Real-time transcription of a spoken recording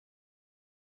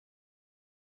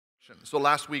So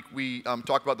last week we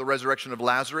talked about the resurrection of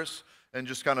Lazarus and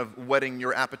just kind of whetting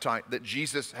your appetite that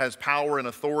Jesus has power and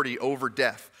authority over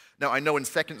death. Now I know in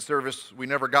second service we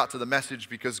never got to the message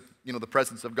because the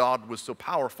presence of God was so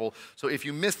powerful. So if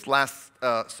you missed last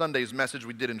Sunday's message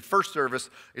we did in first service,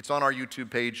 it's on our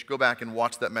YouTube page. Go back and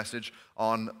watch that message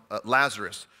on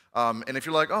Lazarus. And if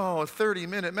you're like, oh, a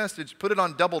 30-minute message, put it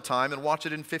on double time and watch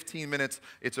it in 15 minutes.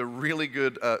 It's a really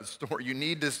good story. You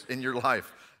need this in your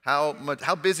life.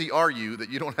 How busy are you that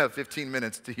you don't have 15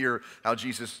 minutes to hear how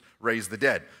Jesus raised the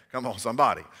dead? Come on,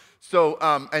 somebody. So,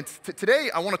 today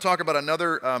I want to talk about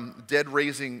another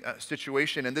dead-raising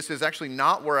situation, and this is actually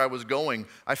not where I was going.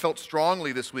 I felt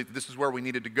strongly this week that this is where we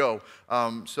needed to go.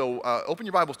 Open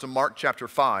your Bibles to Mark chapter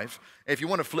 5. If you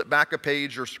want to flip back a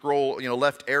page or scroll,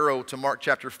 left arrow to Mark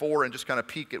chapter 4 and just kind of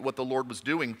peek at what the Lord was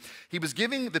doing, he was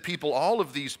giving the people all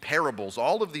of these parables,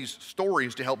 all of these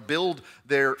stories to help build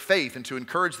their faith and to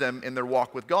encourage them in their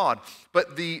walk with God.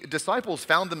 But the disciples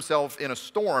found themselves in a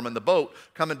storm in the boat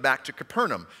coming back to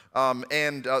Capernaum.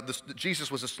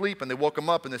 Jesus was asleep, and they woke him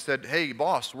up, and they said, hey,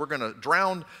 boss, we're going to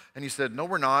drown. And he said, no,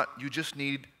 we're not. You just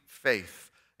need faith.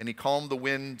 And he calmed the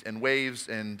wind and waves,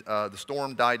 and the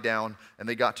storm died down, and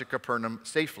they got to Capernaum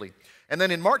safely. And then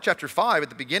in Mark chapter 5, at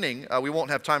the beginning, we won't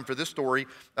have time for this story,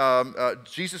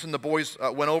 Jesus and the boys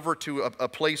went over to a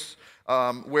place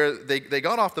where they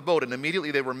got off the boat, and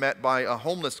immediately they were met by a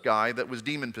homeless guy that was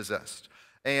demon-possessed.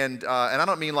 And I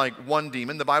don't mean like one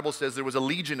demon. The Bible says there was a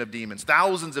legion of demons.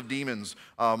 Thousands of demons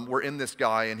were in this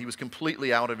guy, and he was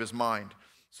completely out of his mind.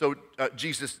 So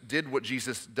Jesus did what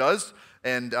Jesus does,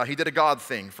 and he did a God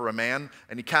thing for a man,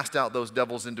 and he cast out those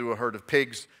devils into a herd of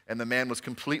pigs, and the man was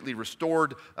completely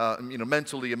restored,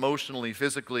 mentally, emotionally,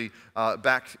 physically,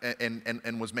 back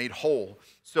and was made whole.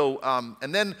 So,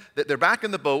 and then they're back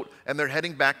in the boat, and they're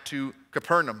heading back to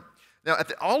Capernaum. Now,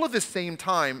 at all of this same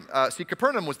time,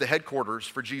 Capernaum was the headquarters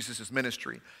for Jesus'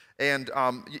 ministry.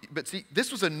 But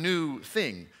this was a new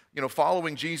thing.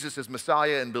 Following Jesus as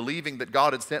Messiah and believing that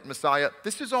God had sent Messiah,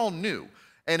 this is all new.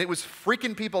 And it was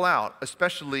freaking people out,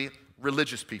 especially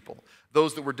religious people,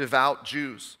 those that were devout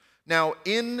Jews. Now,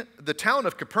 in the town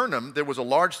of Capernaum, there was a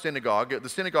large synagogue. The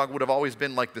synagogue would have always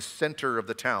been like the center of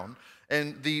the town.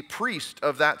 And the priest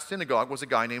of that synagogue was a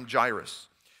guy named Jairus.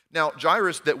 Now,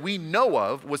 Jairus, that we know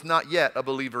of, was not yet a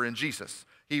believer in Jesus.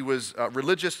 He was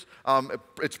religious.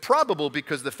 It's probable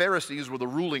because the Pharisees were the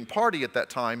ruling party at that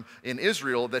time in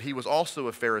Israel that he was also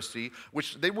a Pharisee,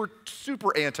 which they were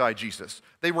super anti-Jesus.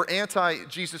 They were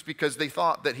anti-Jesus because they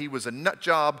thought that he was a nut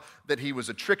job, that he was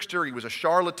a trickster, he was a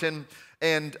charlatan.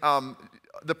 And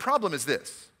the problem is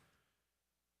this.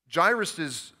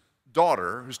 Jairus'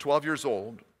 daughter, who's 12 years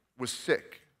old, was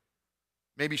sick.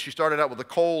 Maybe she started out with a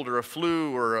cold or a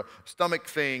flu or a stomach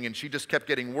thing, and she just kept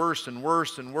getting worse and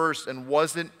worse and worse and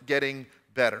wasn't getting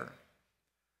better.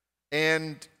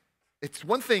 And it's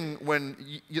one thing when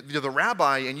you're the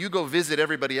rabbi and you go visit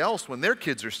everybody else when their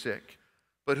kids are sick,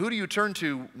 but who do you turn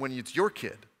to when it's your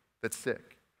kid that's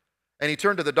sick? And he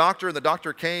turned to the doctor, and the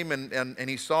doctor came and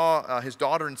he saw his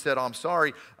daughter and said, oh, I'm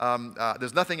sorry,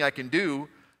 there's nothing I can do,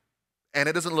 and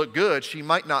it doesn't look good. She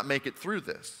might not make it through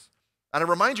this. And I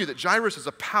remind you that Jairus is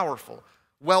a powerful,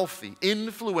 wealthy,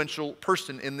 influential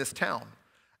person in this town.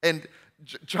 And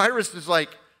Jairus is like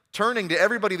turning to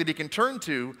everybody that he can turn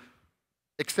to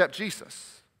except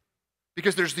Jesus.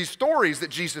 Because there's these stories that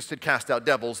Jesus had cast out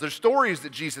devils. There's stories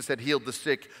that Jesus had healed the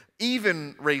sick,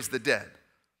 even raised the dead.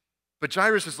 But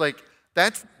Jairus is like,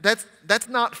 that's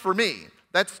not for me.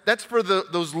 That's for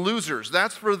those losers.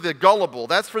 That's for the gullible.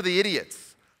 That's for the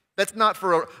idiots. That's not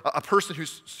for a person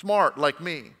who's smart like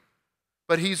me.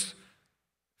 But he's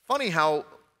funny how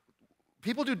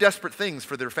people do desperate things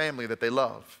for their family that they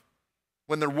love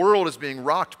when their world is being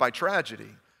rocked by tragedy.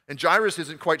 And Jairus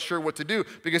isn't quite sure what to do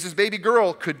because his baby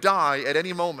girl could die at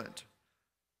any moment.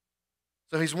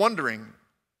 So he's wondering,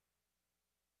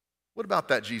 what about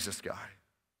that Jesus guy?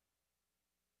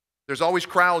 There's always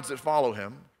crowds that follow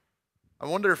him. I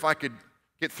wonder if I could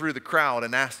get through the crowd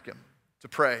and ask him to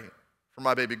pray for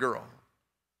my baby girl.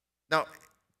 Now,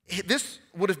 this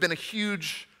would have been a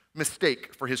huge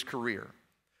mistake for his career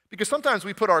because sometimes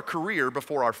we put our career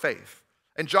before our faith.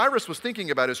 And Jairus was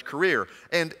thinking about his career.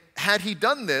 And had he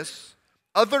done this,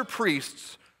 other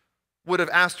priests would have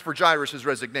asked for Jairus'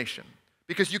 resignation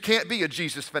because you can't be a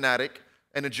Jesus fanatic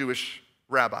and a Jewish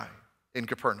rabbi in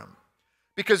Capernaum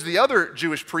because the other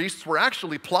Jewish priests were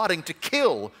actually plotting to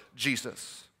kill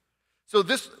Jesus. So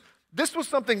this was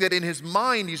something that in his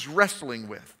mind he's wrestling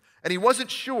with. And he wasn't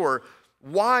sure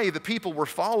why the people were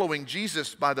following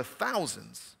Jesus by the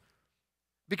thousands.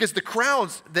 Because the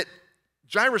crowds that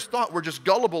Jairus thought were just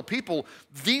gullible people.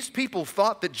 These people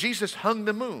thought that Jesus hung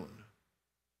the moon.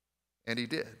 And he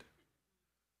did.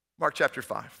 Mark chapter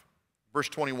 5, verse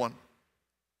 21.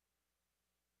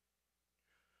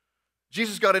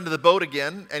 Jesus got into the boat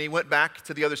again, and he went back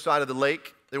to the other side of the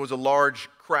lake. There was a large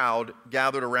crowd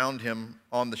gathered around him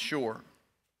on the shore.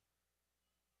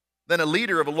 Then a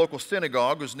leader of a local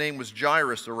synagogue, whose name was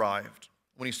Jairus, arrived.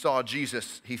 When he saw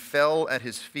Jesus, he fell at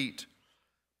his feet.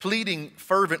 Pleading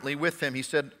fervently with him, he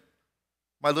said,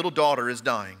 "My little daughter is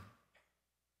dying.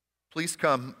 Please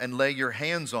come and lay your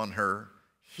hands on her,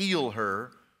 heal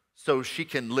her, so she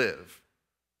can live."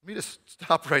 Let me just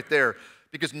stop right there,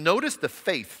 because notice the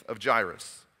faith of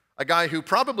Jairus. A guy who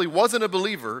probably wasn't a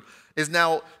believer is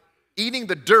now eating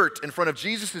the dirt in front of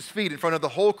Jesus' feet, in front of the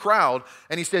whole crowd,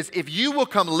 and he says, "If you will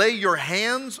come lay your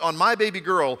hands on my baby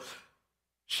girl,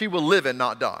 she will live and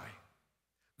not die."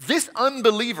 This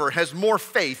unbeliever has more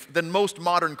faith than most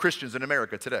modern Christians in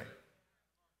America today.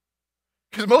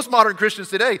 Because most modern Christians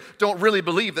today don't really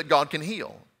believe that God can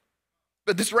heal.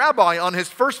 But this rabbi, on his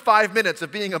first 5 minutes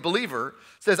of being a believer,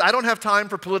 says, "I don't have time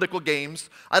for political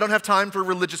games. I don't have time for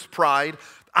religious pride.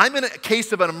 I'm in a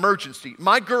case of an emergency.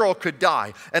 My girl could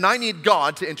die, and I need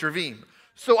God to intervene.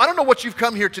 So I don't know what you've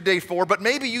come here today for, but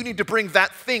maybe you need to bring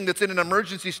that thing that's in an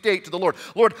emergency state to the Lord.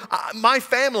 Lord, my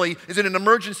family is in an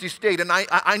emergency state, and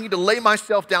I need to lay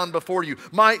myself down before you.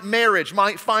 My marriage,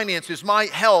 my finances, my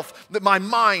health, my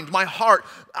mind, my heart.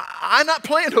 I'm not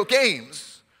playing no games.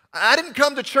 I didn't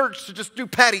come to church to just do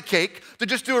patty cake, to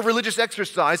just do a religious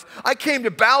exercise. I came to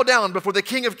bow down before the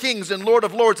King of Kings and Lord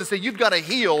of Lords and say, you've got to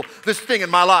heal this thing in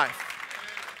my life."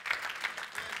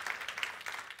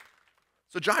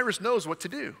 So Jairus knows what to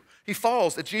do. He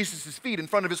falls at Jesus' feet in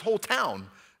front of his whole town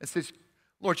and says,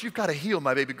 "Lord, you've got to heal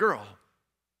my baby girl."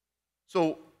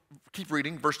 So keep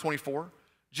reading, verse 24.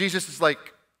 Jesus is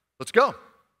like, "Let's go."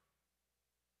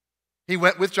 He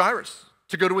went with Jairus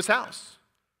to go to his house.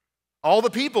 All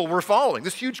the people were following.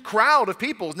 This huge crowd of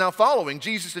people is now following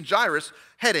Jesus and Jairus,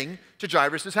 heading to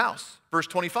Jairus' house. Verse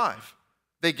 25.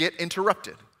 They get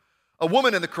interrupted. A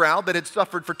woman in the crowd that had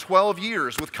suffered for 12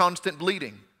 years with constant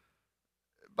bleeding.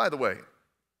 By the way,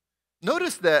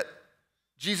 notice that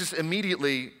Jesus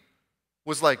immediately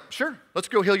was like, "Sure, let's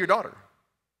go heal your daughter."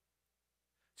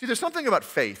 See, there's something about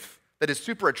faith that is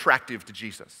super attractive to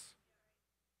Jesus.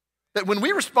 That when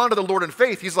we respond to the Lord in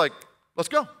faith, he's like, "Let's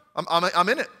go, I'm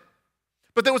in it."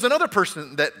 But there was another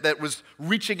person that was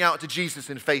reaching out to Jesus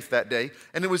in faith that day,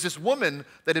 and it was this woman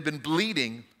that had been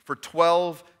bleeding for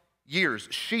 12 years.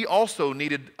 She also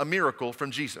needed a miracle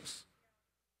from Jesus.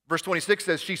 Verse 26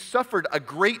 says, she suffered a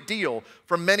great deal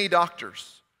from many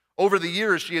doctors. Over the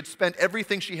years, she had spent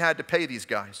everything she had to pay these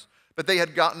guys, but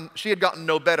she had gotten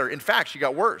no better. In fact, she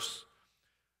got worse.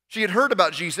 She had heard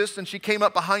about Jesus, and she came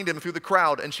up behind him through the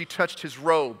crowd, and she touched his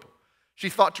robe. She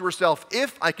thought to herself,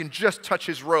 if I can just touch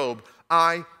his robe,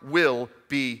 I will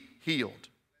be healed.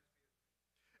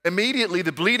 Immediately,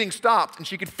 the bleeding stopped, and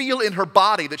she could feel in her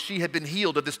body that she had been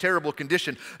healed of this terrible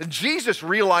condition. And Jesus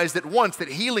realized at once that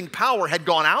healing power had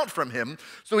gone out from him,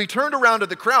 so he turned around to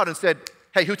the crowd and said,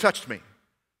 "Hey, who touched me?"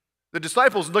 The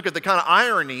disciples look at the kind of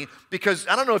irony, because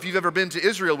I don't know if you've ever been to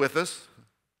Israel with us.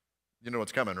 You know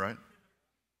what's coming, right?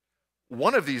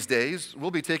 One of these days,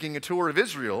 we'll be taking a tour of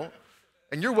Israel,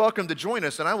 and you're welcome to join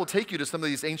us, and I will take you to some of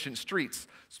these ancient streets.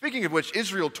 Speaking of which,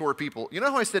 Israel tour people, you know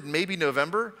how I said maybe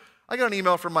November? I got an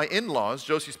email from my in-laws,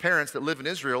 Josie's parents that live in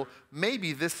Israel.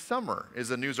 Maybe this summer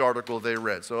is a news article they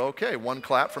read. So, okay, one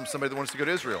clap from somebody that wants to go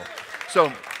to Israel.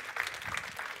 So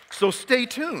stay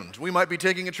tuned. We might be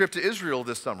taking a trip to Israel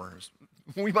this summer.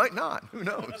 We might not. Who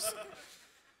knows?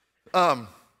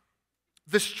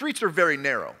 The streets are very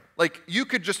narrow. Like, you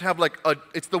could just have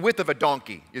it's the width of a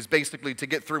donkey is basically to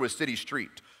get through a city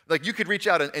street. Like, you could reach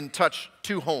out and touch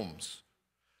 2 homes.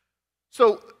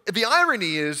 So the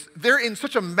irony is they're in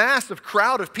such a massive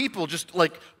crowd of people just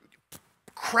like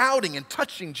crowding and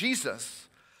touching Jesus.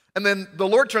 And then the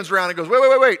Lord turns around and goes,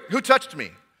 wait, who touched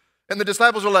me? And the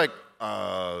disciples are like,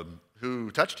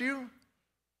 who touched you?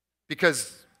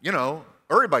 Because,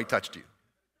 everybody touched you.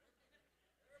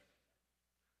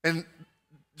 And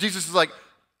Jesus is like,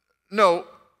 no,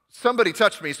 somebody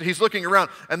touched me. So he's looking around,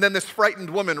 and then this frightened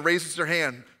woman raises her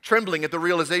hand, trembling at the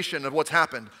realization of what's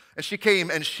happened. And she came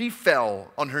and she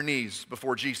fell on her knees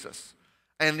before Jesus.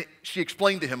 And she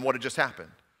explained to him what had just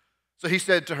happened. So he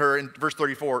said to her in verse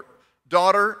 34,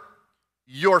 "Daughter,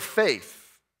 your faith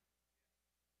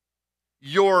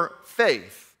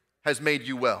has made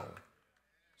you well.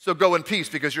 So go in peace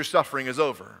because your suffering is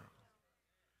over."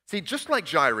 See, just like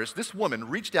Jairus, this woman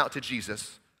reached out to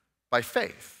Jesus by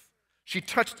faith. She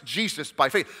touched Jesus by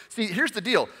faith. See, here's the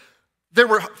deal. There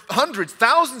were hundreds,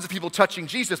 thousands of people touching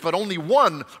Jesus, but only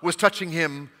one was touching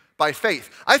him by faith.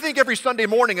 I think every Sunday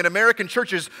morning in American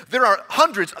churches, there are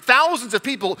hundreds, thousands of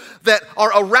people that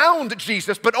are around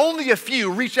Jesus, but only a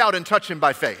few reach out and touch him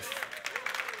by faith.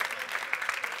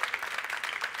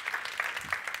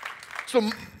 So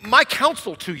my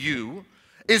counsel to you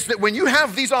is that when you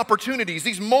have these opportunities,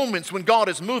 these moments when God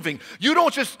is moving, you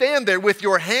don't just stand there with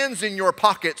your hands in your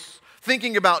pockets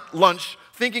thinking about lunch,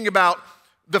 thinking about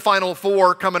the Final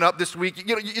Four coming up this week.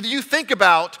 You think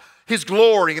about his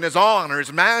glory and his honor,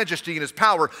 his majesty and his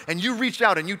power, and you reach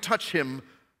out and you touch him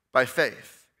by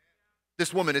faith.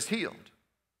 This woman is healed.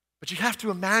 But you have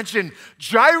to imagine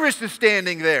Jairus is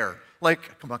standing there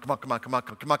like, come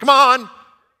on.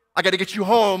 I got to get you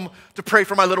home to pray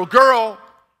for my little girl.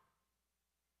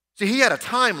 See, he had a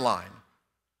timeline.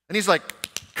 And he's like,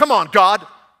 come on, God.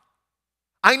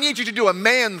 I need you to do a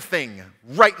man thing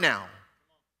right now.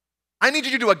 I need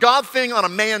you to do a God thing on a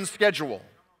man's schedule.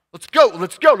 Let's go,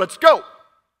 let's go, let's go.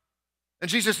 And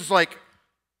Jesus is like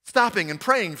stopping and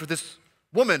praying for this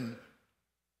woman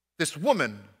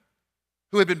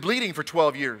who had been bleeding for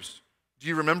 12 years. Do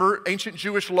you remember ancient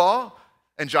Jewish law?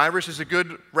 And Jairus is a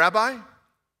good rabbi?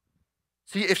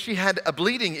 See, if she had a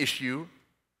bleeding issue,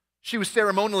 she was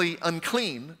ceremonially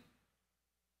unclean,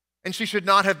 and she should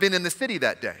not have been in the city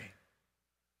that day.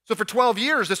 So for 12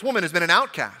 years, this woman has been an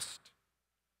outcast.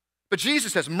 But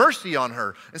Jesus has mercy on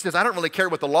her and says, I don't really care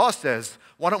what the law says.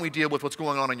 Why don't we deal with what's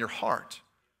going on in your heart?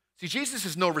 See, Jesus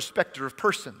is no respecter of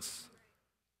persons.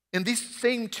 In these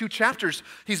same 2 chapters,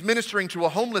 he's ministering to a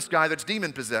homeless guy that's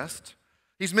demon-possessed.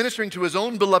 He's ministering to his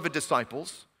own beloved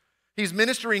disciples. He's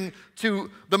ministering to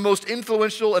the most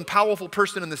influential and powerful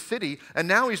person in the city. And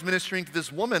now he's ministering to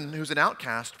this woman who's an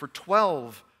outcast for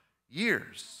 12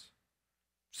 years.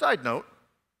 Side note,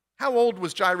 how old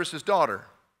was Jairus' daughter?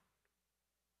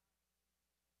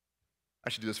 I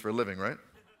should do this for a living, right?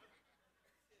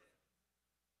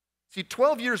 See,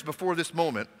 12 years before this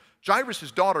moment,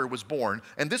 Jairus' daughter was born,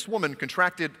 and this woman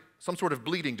contracted some sort of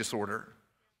bleeding disorder,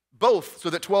 both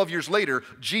so that 12 years later,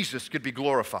 Jesus could be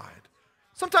glorified.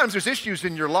 Sometimes there's issues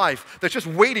in your life that's just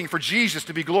waiting for Jesus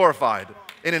to be glorified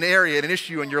in an area, in an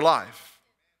issue in your life.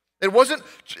 It wasn't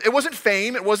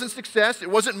fame, it wasn't success, it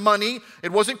wasn't money,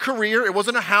 it wasn't career, it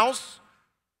wasn't a house.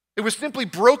 It was simply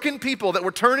broken people that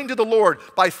were turning to the Lord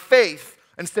by faith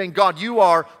and saying, God, you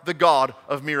are the God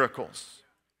of miracles.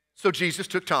 So Jesus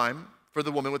took time for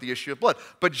the woman with the issue of blood.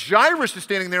 But Jairus is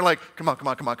standing there like, come on.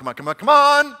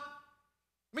 Let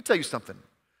me tell you something.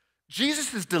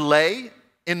 Jesus' delay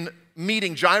in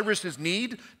meeting Jairus'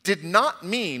 need did not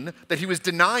mean that he was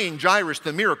denying Jairus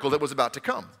the miracle that was about to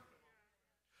come.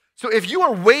 So if you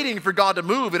are waiting for God to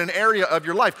move in an area of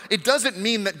your life, it doesn't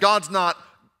mean that God's not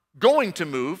going to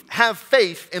move. Have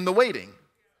faith in the waiting.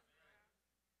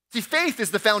 See, faith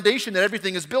is the foundation that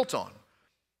everything is built on.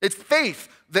 It's faith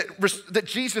that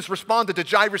Jesus responded to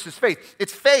Jairus' faith.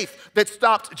 It's faith that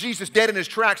stopped Jesus dead in his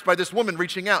tracks by this woman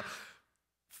reaching out.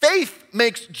 Faith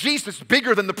makes Jesus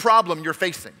bigger than the problem you're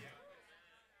facing.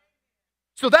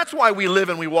 So that's why we live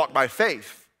and we walk by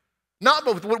faith. Not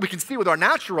with what we can see with our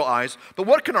natural eyes, but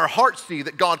what can our heart see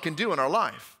that God can do in our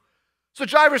life? So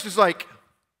Jairus is like,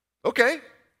 okay,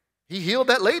 he healed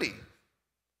that lady.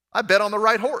 I bet on the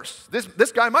right horse.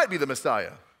 This guy might be the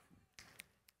Messiah.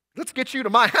 Let's get you to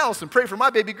my house and pray for my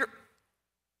baby girl.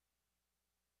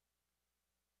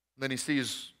 Then he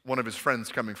sees one of his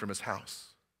friends coming from his house.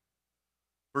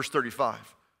 Verse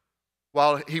 35.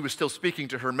 While he was still speaking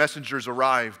to her, messengers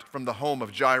arrived from the home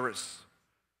of Jairus,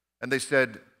 and they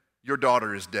said, your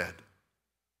daughter is dead.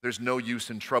 There's no use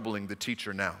in troubling the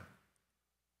teacher now.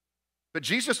 But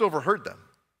Jesus overheard them.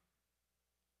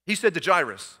 He said to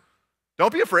Jairus,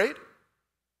 don't be afraid,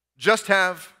 just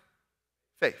have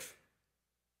faith.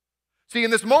 See,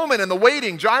 in this moment in the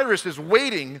waiting, Jairus is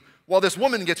waiting while this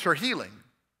woman gets her healing.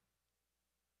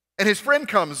 And his friend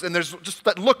comes, and there's just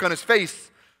that look on his face,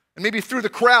 and maybe through the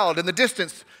crowd in the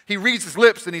distance, he reads his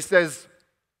lips and he says,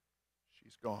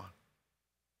 she's gone.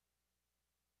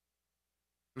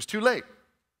 It was too late.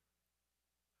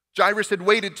 Jairus had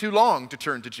waited too long to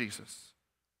turn to Jesus.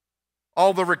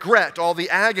 All the regret, all the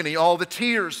agony, all the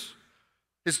tears,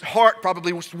 his heart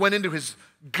probably went into his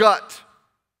gut.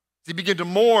 He began to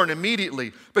mourn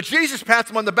immediately. But Jesus pats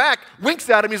him on the back, winks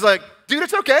at him. He's like, dude,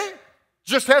 it's okay.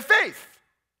 Just have faith.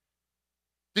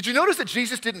 Did you notice that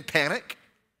Jesus didn't panic?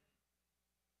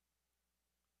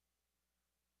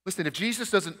 Listen, if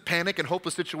Jesus doesn't panic in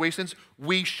hopeless situations,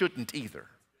 we shouldn't either.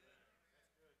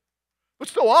 But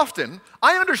so often,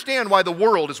 I understand why the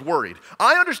world is worried.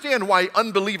 I understand why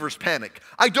unbelievers panic.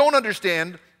 I don't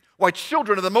understand why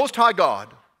children of the Most High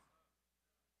God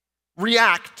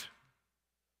react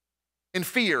in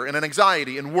fear and in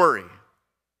anxiety and worry.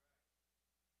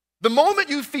 The moment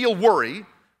you feel worry,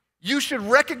 you should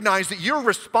recognize that you're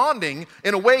responding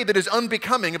in a way that is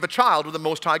unbecoming of a child of the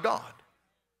Most High God.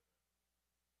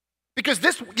 Because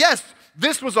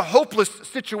this was a hopeless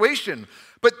situation,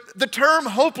 but the term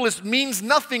hopeless means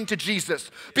nothing to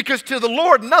Jesus, because to the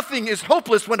Lord, nothing is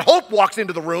hopeless when hope walks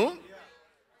into the room.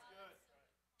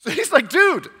 So he's like,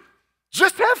 dude,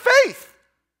 just have faith.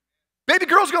 Baby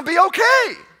girl's gonna be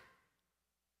okay.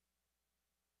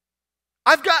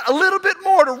 I've got a little bit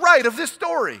more to write of this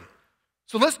story.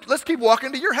 So let's keep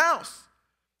walking to your house.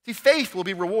 See, faith will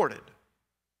be rewarded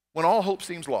when all hope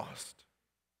seems lost.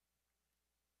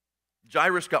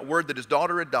 Jairus got word that his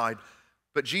daughter had died,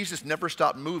 but Jesus never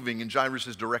stopped moving in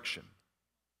Jairus' direction.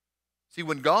 See,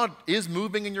 when God is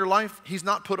moving in your life, he's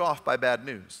not put off by bad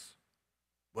news.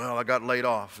 Well, I got laid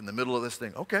off in the middle of this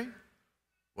thing. Okay.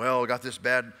 Well, I got this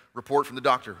bad report from the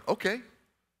doctor. Okay.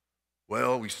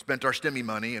 Well, we spent our STEMI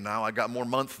money, and now I got more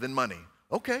month than money.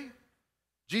 Okay.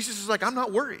 Jesus is like, I'm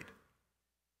not worried.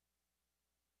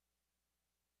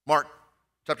 Mark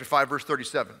chapter 5, verse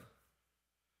 37.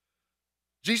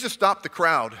 Jesus stopped the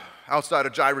crowd outside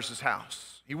of Jairus'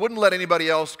 house. He wouldn't let anybody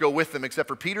else go with them except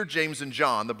for Peter, James, and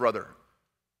John, the brother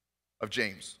of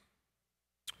James.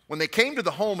 When they came to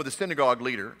the home of the synagogue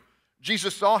leader,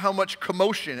 Jesus saw how much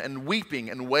commotion and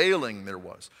weeping and wailing there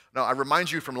was. Now, I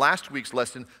remind you from last week's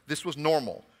lesson, this was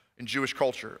normal in Jewish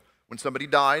culture. When somebody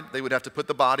died, they would have to put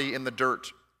the body in the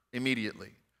dirt immediately.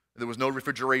 There was no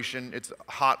refrigeration. It's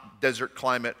a hot desert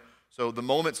climate. So the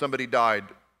moment somebody died,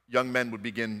 young men would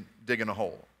begin digging a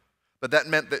hole. But that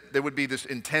meant that there would be this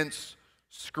intense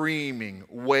screaming,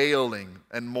 wailing,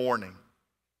 and mourning.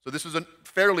 So this is a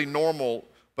fairly normal,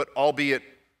 but albeit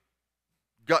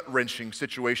gut-wrenching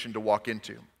situation to walk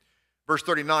into. Verse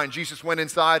 39, Jesus went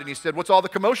inside and he said, "What's all the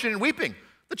commotion and weeping?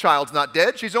 The child's not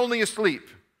dead, she's only asleep."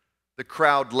 The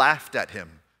crowd laughed at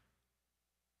him.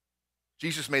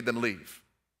 Jesus made them leave.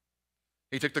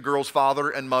 He took the girl's father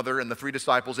and mother and the 3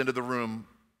 disciples into the room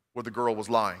where the girl was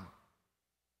lying.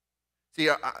 See,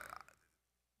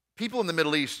 people in the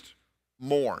Middle East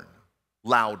mourn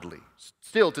loudly.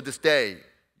 Still to this day,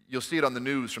 you'll see it on the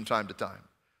news from time to time.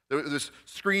 There's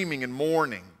screaming and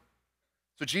mourning.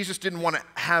 So Jesus didn't want to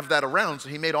have that around, so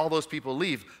he made all those people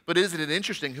leave. But isn't it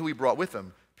interesting who he brought with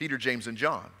him? Peter, James, and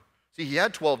John. See, he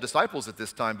had 12 disciples at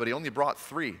this time, but he only brought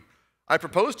 3. I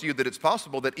propose to you that it's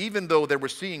possible that even though they were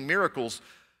seeing miracles,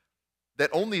 that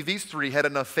only these 3 had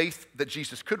enough faith that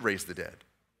Jesus could raise the dead.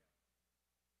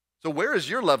 So where is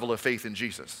your level of faith in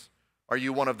Jesus? Are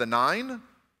you one of the 9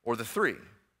 or the 3?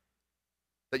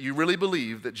 That you really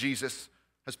believe that Jesus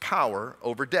has power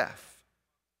over death.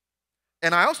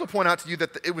 And I also point out to you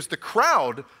that it was the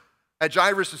crowd at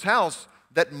Jairus' house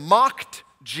that mocked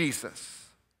Jesus.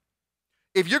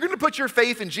 If you're going to put your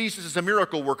faith in Jesus as a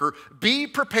miracle worker, be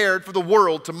prepared for the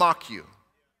world to mock you.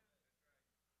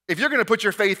 If you're going to put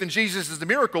your faith in Jesus as a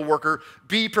miracle worker,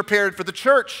 be prepared for the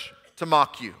church to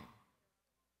mock you.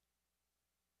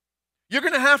 You're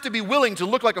going to have to be willing to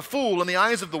look like a fool in the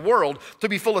eyes of the world to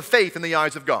be full of faith in the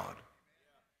eyes of God.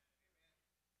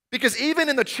 Because even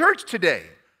in the church today,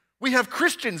 we have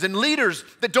Christians and leaders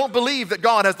that don't believe that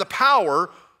God has the power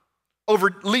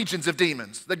over legions of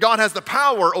demons, that God has the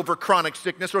power over chronic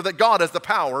sickness, or that God has the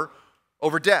power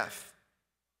over death.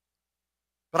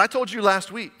 But I told you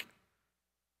last week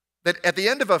that at the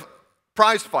end of a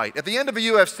prize fight, at the end of a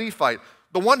UFC fight,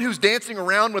 the one who's dancing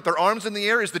around with their arms in the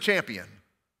air is the champion.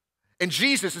 And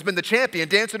Jesus has been the champion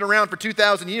dancing around for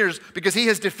 2,000 years because he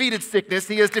has defeated sickness,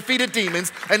 he has defeated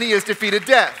demons, and he has defeated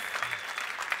death.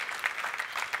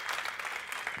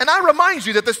 And I remind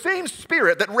you that the same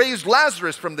spirit that raised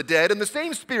Lazarus from the dead, and the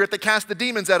same spirit that cast the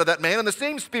demons out of that man, and the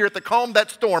same spirit that calmed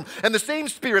that storm, and the same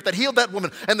spirit that healed that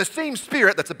woman, and the same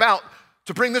spirit that's about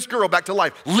to bring this girl back to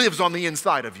life lives on the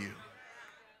inside of you.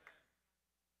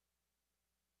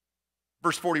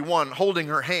 Verse 41, holding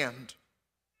her hand,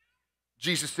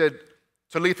 Jesus said,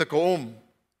 Talitha koum,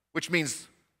 which means,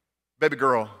 baby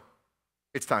girl,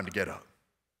 it's time to get up.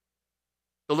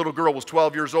 The little girl was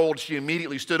 12 years old. She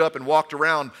immediately stood up and walked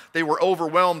around. They were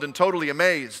overwhelmed and totally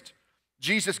amazed.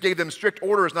 Jesus gave them strict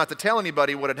orders not to tell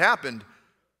anybody what had happened.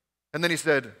 And then he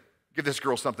said, give this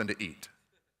girl something to eat.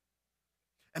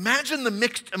 Imagine the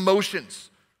mixed emotions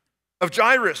of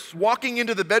Jairus walking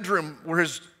into the bedroom where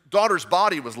his daughter's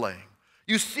body was laying.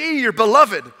 You see your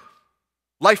beloved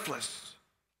lifeless.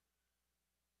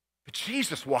 But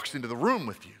Jesus walks into the room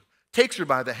with you, takes her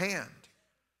by the hand.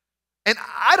 And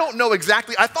I don't know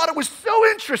exactly, I thought it was so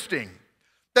interesting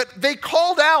that they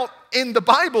called out in the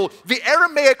Bible the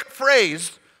Aramaic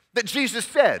phrase that Jesus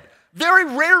said. Very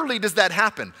rarely does that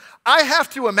happen. I have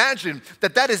to imagine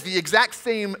that that is the exact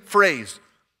same phrase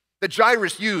that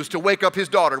Jairus used to wake up his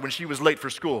daughter when she was late for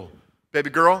school. Baby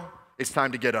girl, it's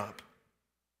time to get up.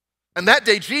 And that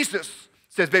day, Jesus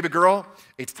says, baby girl,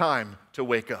 it's time to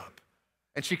wake up.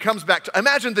 And she comes back to,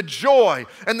 imagine the joy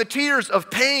and the tears of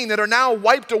pain that are now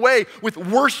wiped away with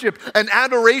worship and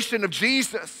adoration of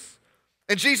Jesus.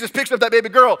 And Jesus picks up that baby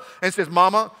girl and says,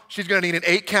 Mama, she's gonna need an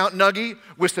 8-count nugget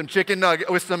with some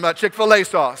Chick-fil-A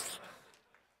sauce.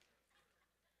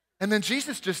 And then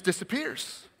Jesus just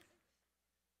disappears.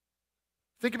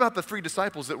 Think about the 3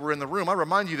 disciples that were in the room. I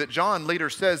remind you that John later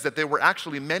says that there were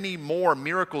actually many more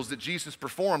miracles that Jesus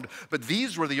performed, but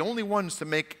these were the only ones to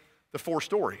make the 4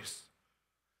 stories.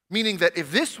 Meaning that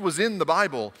if this was in the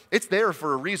Bible, it's there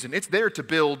for a reason. It's there to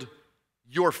build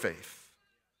your faith.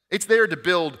 It's there to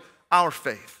build our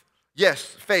faith. Yes,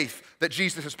 faith that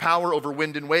Jesus has power over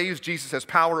wind and waves. Jesus has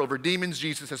power over demons.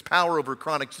 Jesus has power over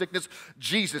chronic sickness.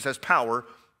 Jesus has power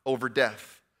over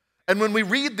death. And when we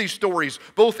read these stories,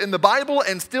 both in the Bible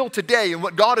and still today, and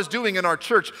what God is doing in our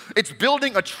church, it's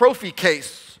building a trophy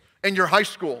case in your high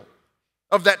school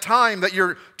of that time that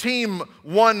your team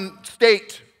won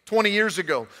state 20 years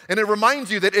ago. And it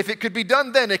reminds you that if it could be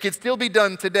done then, it could still be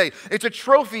done today. It's a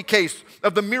trophy case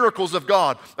of the miracles of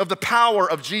God, of the power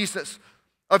of Jesus,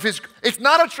 of His. It's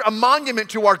not a monument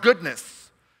to our goodness.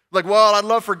 Like, well, I'd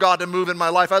love for God to move in my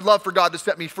life. I'd love for God to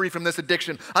set me free from this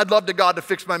addiction. I'd love to God to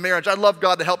fix my marriage. I'd love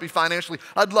God to help me financially.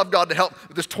 I'd love God to help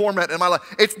with this torment in my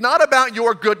life. It's not about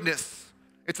your goodness.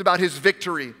 It's about His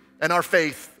victory and our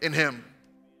faith in Him.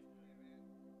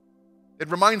 It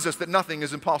reminds us that nothing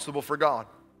is impossible for God.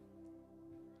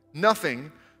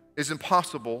 Nothing is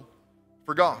impossible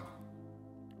for God.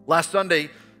 Last Sunday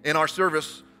in our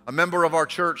service, a member of our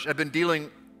church had been dealing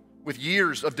with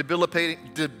years of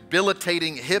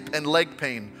debilitating hip and leg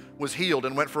pain, was healed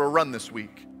and went for a run this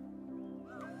week.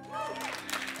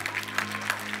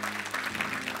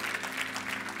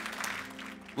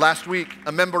 Last week,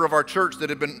 a member of our church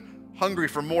that had been hungry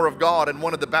for more of God and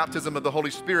wanted the baptism of the Holy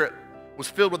Spirit was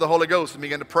filled with the Holy Ghost and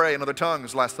began to pray in other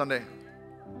tongues last Sunday.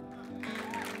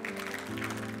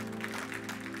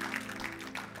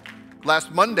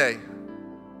 Last Monday,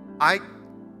 I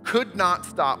could not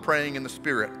stop praying in the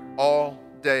Spirit all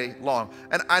day long.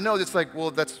 And I know it's like, well,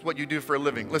 that's what you do for a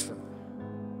living. Listen,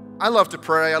 I love to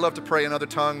pray. I love to pray in other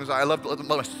tongues. I love to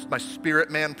let my spirit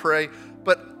man pray.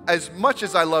 But as much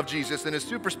as I love Jesus and as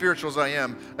super spiritual as I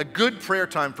am, a good prayer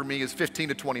time for me is 15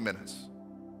 to 20 minutes.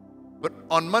 But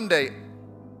on Monday,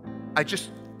 it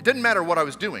didn't matter what I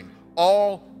was doing.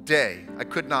 All day, I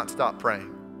could not stop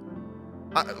praying.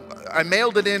 I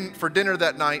mailed it in for dinner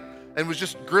that night and was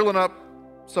just grilling up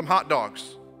some hot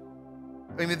dogs.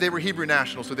 I mean, they were Hebrew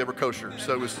national, so they were kosher,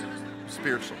 so it was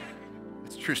spiritual.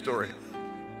 It's a true story.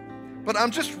 But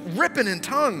I'm just ripping in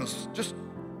tongues, just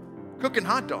cooking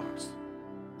hot dogs.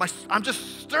 I'm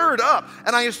just stirred up,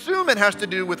 and I assume it has to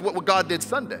do with what God did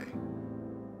Sunday.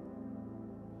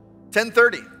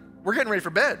 10:30, we're getting ready for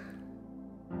bed.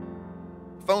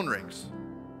 Phone rings.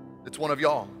 It's one of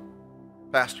y'all.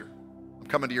 Pastor, I'm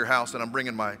coming to your house, and I'm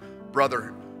bringing my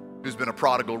brother who's been a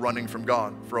prodigal running from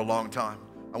God for a long time.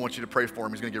 I want you to pray for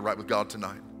him. He's going to get right with God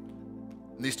tonight.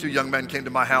 And these 2 young men came to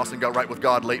my house and got right with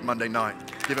God late Monday night.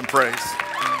 Give him praise.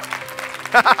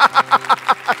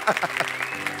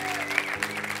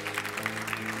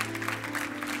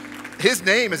 His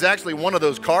name is actually one of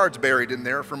those cards buried in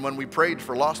there from when we prayed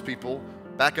for lost people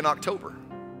back in October.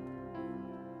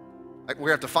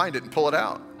 We have to find it and pull it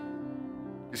out.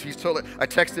 Because I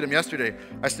texted him yesterday.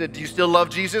 I said, do you still love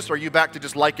Jesus, or are you back to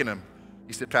just liking him?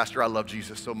 He said, Pastor, I love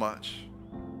Jesus so much.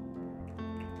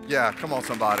 Yeah, come on,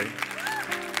 somebody.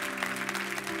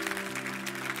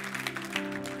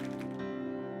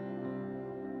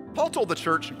 Paul told the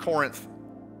church in Corinth,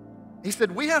 he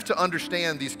said, we have to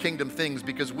understand these kingdom things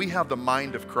because we have the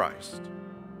mind of Christ.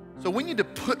 So we need to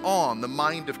put on the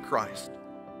mind of Christ.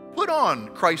 Put on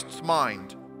Christ's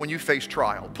mind when you face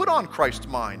trial. Put on Christ's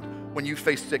mind when you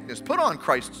face sickness. Put on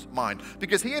Christ's mind,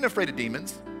 because he ain't afraid of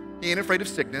demons. He ain't afraid of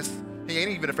sickness. He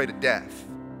ain't even afraid of death.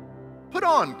 Put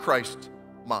on Christ's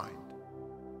mind.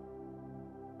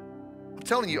 I'm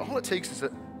telling you, all it takes is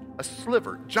a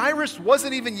sliver. Jairus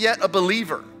wasn't even yet a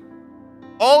believer.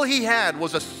 All he had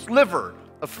was a sliver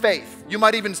of faith. You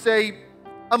might even say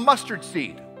a mustard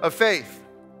seed of faith.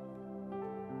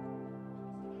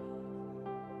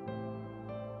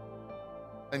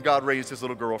 And God raised his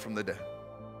little girl from the dead.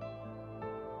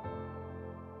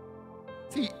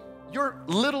 See, your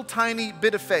little tiny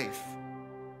bit of faith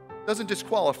doesn't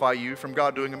disqualify you from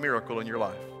God doing a miracle in your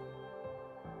life.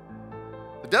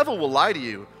 The devil will lie to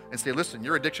you and say, listen,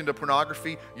 your addiction to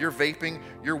pornography, you're vaping,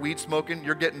 you're weed smoking,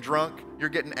 you're getting drunk, you're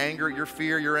getting anger, your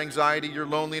fear, your anxiety, your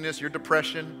loneliness, your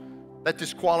depression, that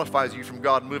disqualifies you from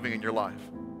God moving in your life.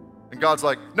 And God's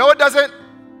like, no, it doesn't.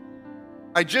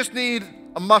 I just need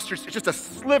a mustard, it's just a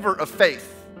sliver of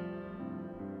faith.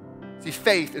 See,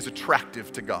 faith is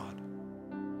attractive to God.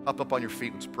 Hop up on your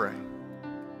feet, let's pray.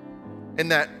 In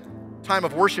that time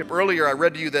of worship earlier, I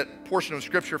read to you that portion of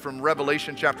scripture from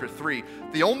Revelation chapter 3.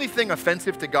 The only thing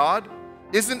offensive to God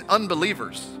isn't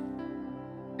unbelievers,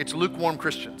 it's lukewarm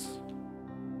Christians.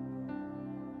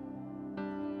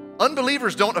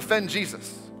 Unbelievers don't offend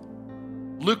Jesus.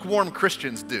 Lukewarm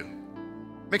Christians do.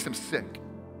 Makes him sick.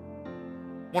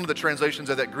 One of the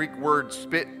translations of that Greek word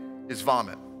spit is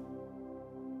vomit.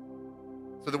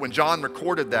 So that when John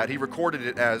recorded that, he recorded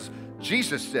it as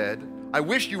Jesus said, I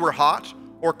wish you were hot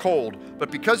or cold,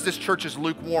 but because this church is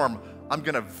lukewarm, I'm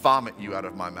going to vomit you out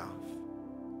of my mouth.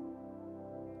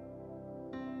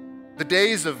 The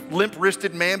days of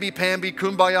limp-wristed, mamby-pamby,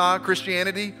 kumbaya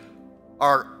Christianity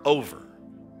are over.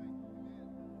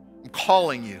 I'm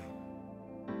calling you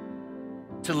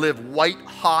to live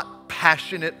white-hot,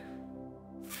 passionate,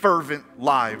 fervent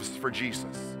lives for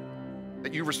Jesus.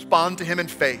 That you respond to him in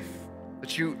faith.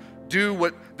 That you do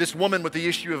what this woman with the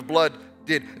issue of blood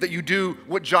did. That you do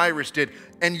what Jairus did.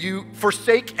 And you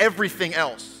forsake everything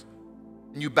else.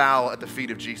 And you bow at the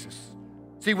feet of Jesus.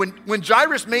 See, when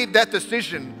Jairus made that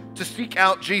decision to seek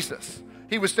out Jesus,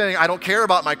 he was saying, I don't care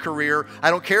about my career.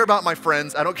 I don't care about my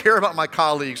friends. I don't care about my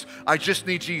colleagues. I just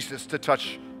need Jesus to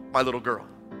touch my little girl.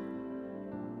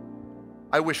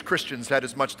 I wish Christians had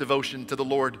as much devotion to the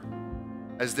Lord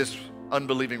as this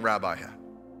unbelieving rabbi had.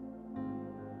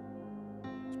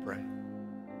 Let's pray.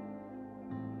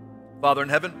 Father in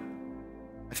heaven,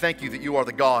 I thank you that you are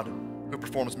the God who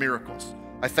performs miracles.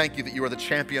 I thank you that you are the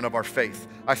champion of our faith.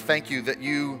 I thank you that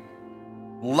you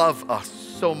love us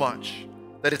so much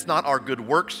that it's not our good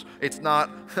works, it's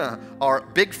not our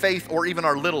big faith or even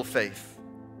our little faith,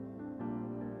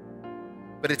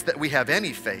 but it's that we have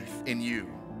any faith in you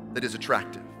that is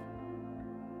attractive.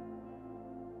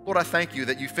 Lord, I thank you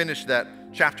that you finished that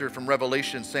chapter from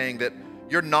Revelation saying that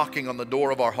you're knocking on the door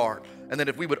of our heart, and that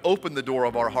if we would open the door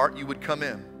of our heart, you would come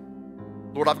in.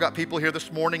 Lord, I've got people here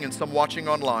this morning and some watching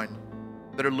online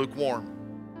that are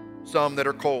lukewarm, some that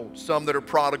are cold, some that are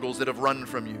prodigals that have run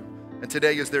from you, and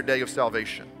today is their day of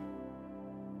salvation.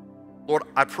 Lord,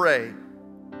 I pray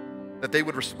that they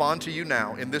would respond to you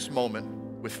now in this moment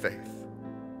with faith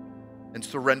and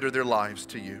surrender their lives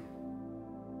to you.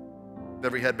 With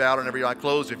every head bowed and every eye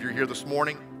closed, if you're here this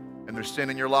morning and there's sin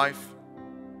in your life,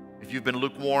 if you've been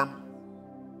lukewarm,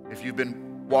 if you've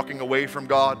been walking away from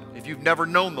God, if you've never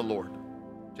known the Lord,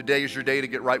 today is your day to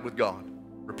get right with God.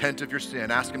 Repent of your sin,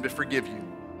 ask him to forgive you,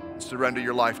 and surrender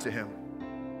your life to him.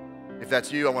 If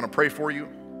that's you, I want to pray for you,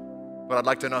 but I'd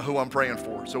like to know who I'm praying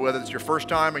for. So whether it's your first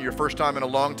time or your first time in a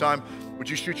long time, would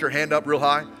you shoot your hand up real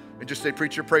high and just say,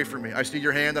 preacher, pray for me. I see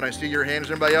your hand and I see your hand. Is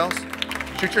there anybody else?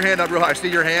 Shoot your hand up real high. I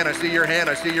see your hand, I see your hand,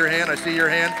 I see your hand, I see your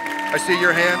hand, I see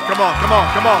your hand. Come on, come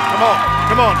on, come on, come on,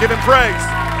 come on. Give him praise.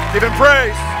 Give him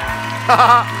praise.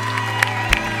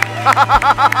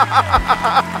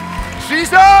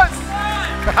 Jesus!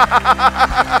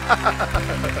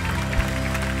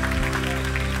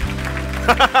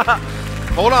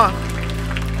 Hold on.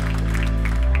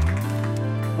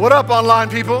 What up, online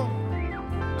people?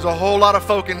 There's a whole lot of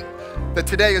folk that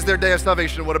today is their day of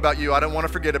salvation. What about you? I don't want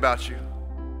to forget about you.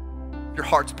 Your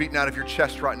heart's beating out of your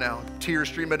chest right now. Tears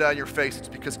streaming down your face. It's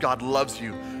because God loves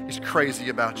you. He's crazy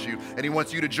about you. And he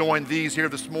wants you to join these here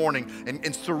this morning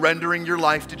in surrendering your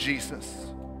life to Jesus.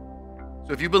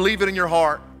 So if you believe it in your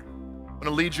heart, I'm going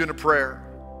to lead you in a prayer.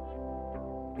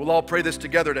 We'll all pray this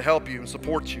together to help you and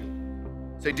support you.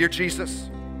 Say, dear Jesus,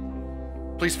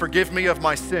 please forgive me of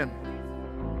my sin.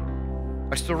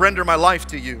 I surrender my life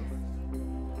to you.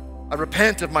 I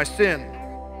repent of my sin.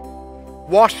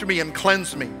 Wash me and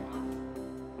cleanse me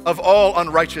of all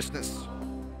unrighteousness.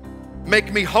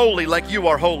 Make me holy like you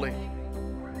are holy.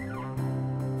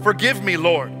 Forgive me,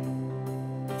 Lord,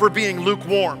 for being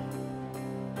lukewarm.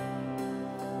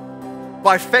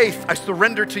 By faith, I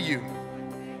surrender to you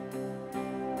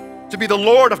to be the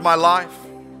Lord of my life,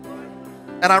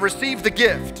 and I receive the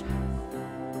gift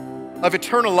of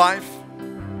eternal life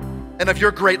and of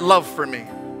your great love for me.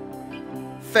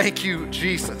 Thank you,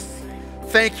 Jesus.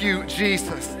 Thank you,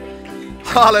 Jesus.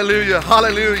 Hallelujah,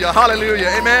 hallelujah, hallelujah.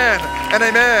 Amen and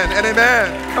amen and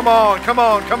amen. Come on, come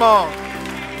on, come on.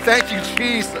 Thank you,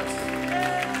 Jesus.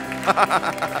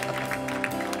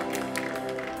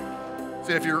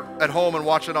 So if you're at home and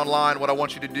watching online, what I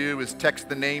want you to do is text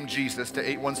the name Jesus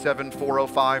to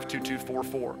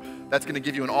 817-405-2244. That's going to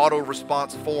give you an auto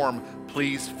response form.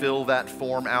 Please fill that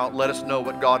form out. Let us know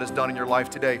what God has done in your life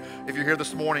today. If you're here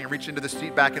this morning, reach into the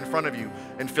seat back in front of you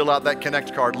and fill out that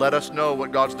Connect card. Let us know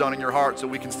what God's done in your heart so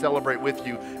we can celebrate with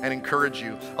you and encourage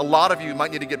you. A lot of you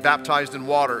might need to get baptized in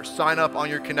water. Sign up on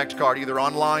your Connect card, either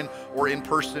online or in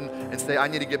person, and say, I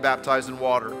need to get baptized in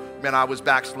water. Man, I was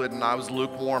backslidden, I was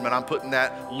lukewarm, and I'm putting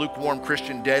that lukewarm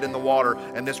Christian dead in the water,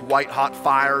 and this white, hot,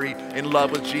 fiery, in love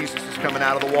with Jesus is coming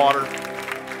out of the water.